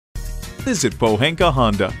Visit Pohanka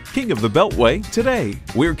Honda, King of the Beltway, today.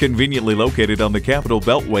 We're conveniently located on the Capitol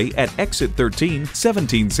Beltway at Exit 13,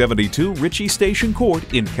 1772 Ritchie Station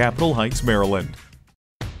Court in Capitol Heights, Maryland.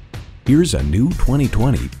 Here's a new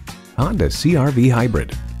 2020 Honda CR-V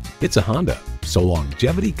Hybrid. It's a Honda, so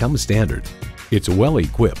longevity comes standard. It's well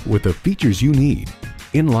equipped with the features you need.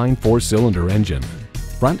 Inline 4-cylinder engine,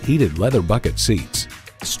 front heated leather bucket seats,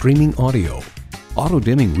 streaming audio,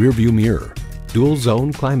 auto-dimming rearview mirror, dual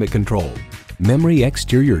zone climate control, memory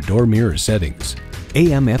exterior door mirror settings,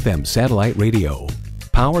 AM/FM satellite radio,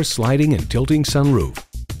 power sliding and tilting sunroof,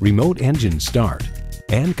 remote engine start,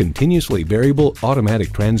 and continuously variable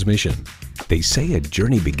automatic transmission. They say a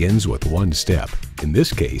journey begins with one step. In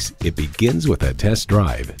this case, it begins with a test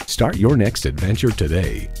drive. Start your next adventure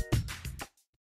today.